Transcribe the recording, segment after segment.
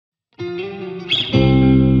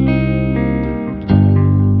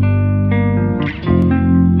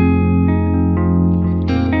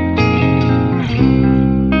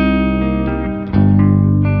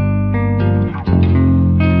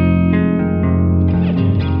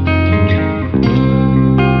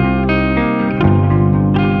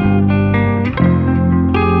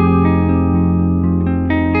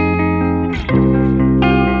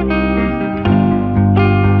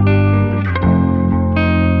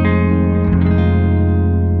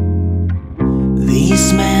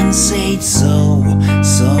can say it's so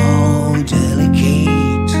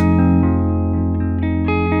delicate,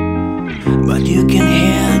 but you can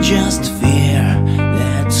hear just fear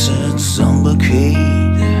that's a zombie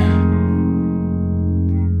blockade.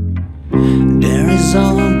 There is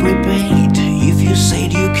all prepaid. If you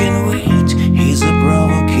said you can wait, he's a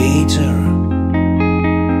provocator.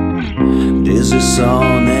 This is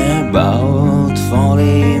all about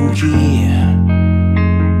 14K,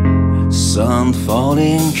 Son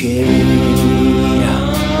 14K.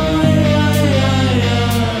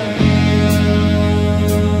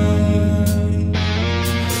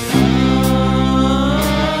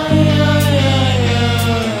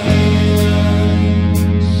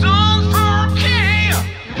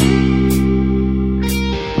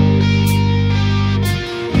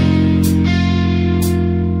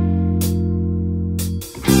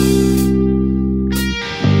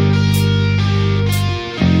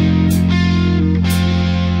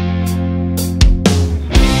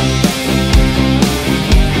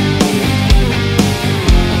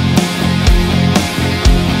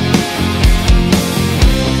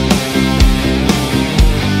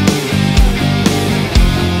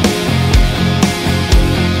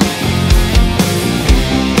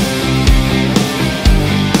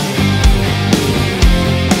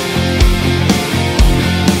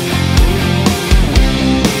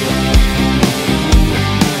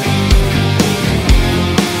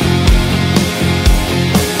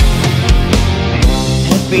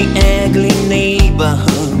 The ugly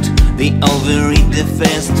neighborhood, they overeat the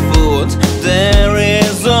fast food. There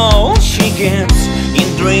is all she gets in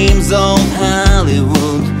dreams of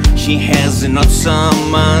Hollywood. She has not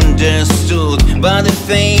some understood, but the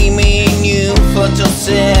fame in new photo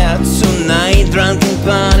set. Tonight drunken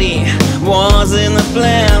party wasn't a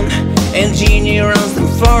plan. Engineer runs the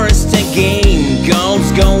forest again.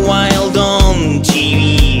 Girls go wild on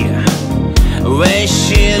TV, where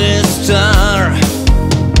she the star.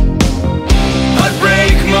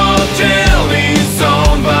 Heartbreak Motel is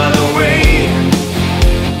on, by the way.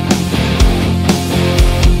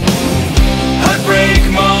 Heartbreak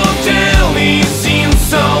Motel is in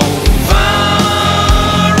so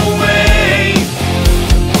far away.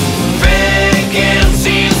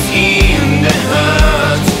 Vacancies in the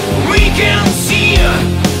hut. We can see a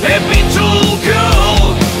Tarantooll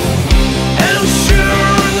girl, and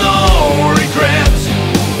sure no regret.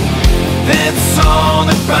 That's all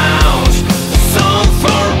about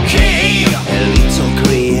Song4K. A little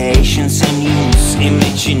creation, some news,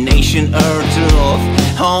 imagination or truth.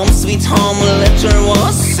 Home sweet home letter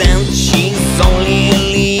was sent. She's only a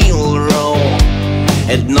little raw,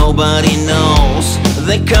 and nobody knows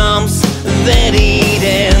there comes that it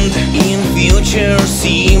end. In future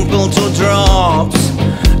simple to drops.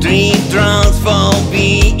 3 drums for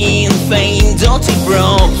being fame. Dirty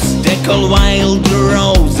probes, they call wild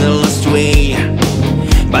rose the last way,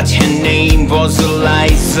 but her name was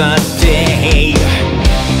Eliza Day.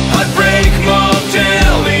 Heartbreak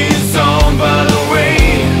Motel is on, by the way.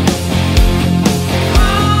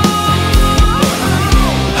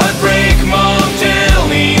 Heartbreak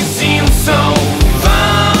Motel is in so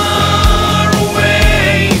far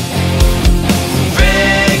away.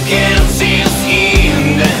 Vacancies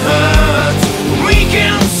in the hut. We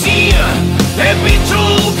can see a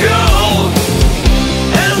Tarantooll girl,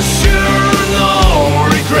 and sure no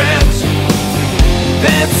regret.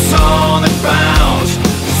 That's all about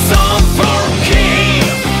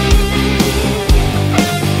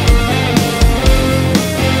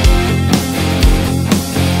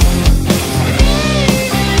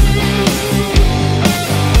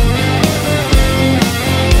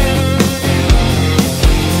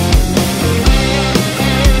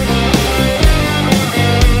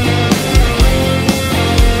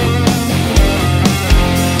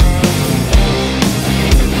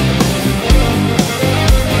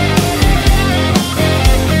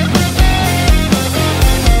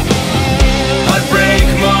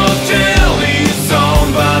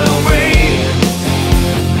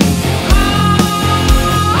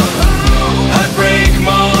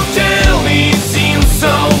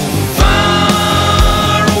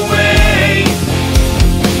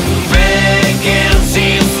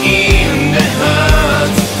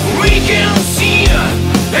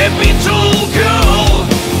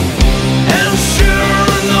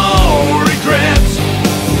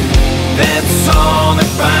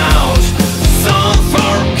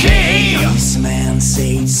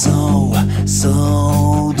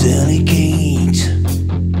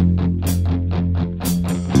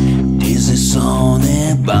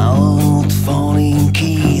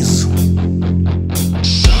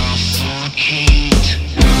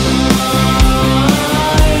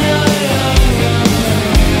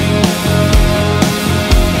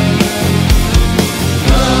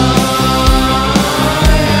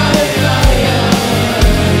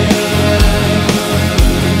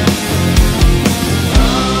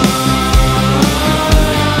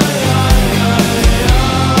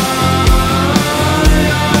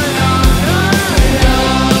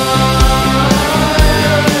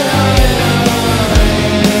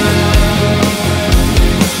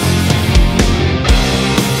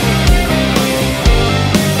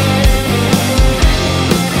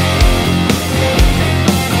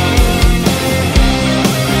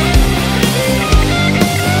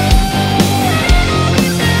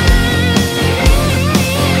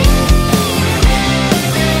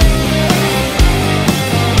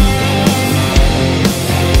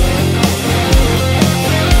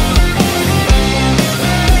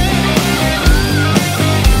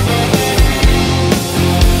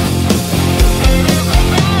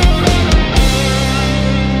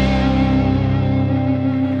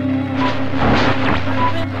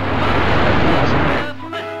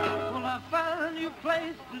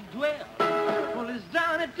is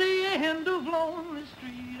down at the end of Lonely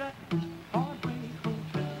Street.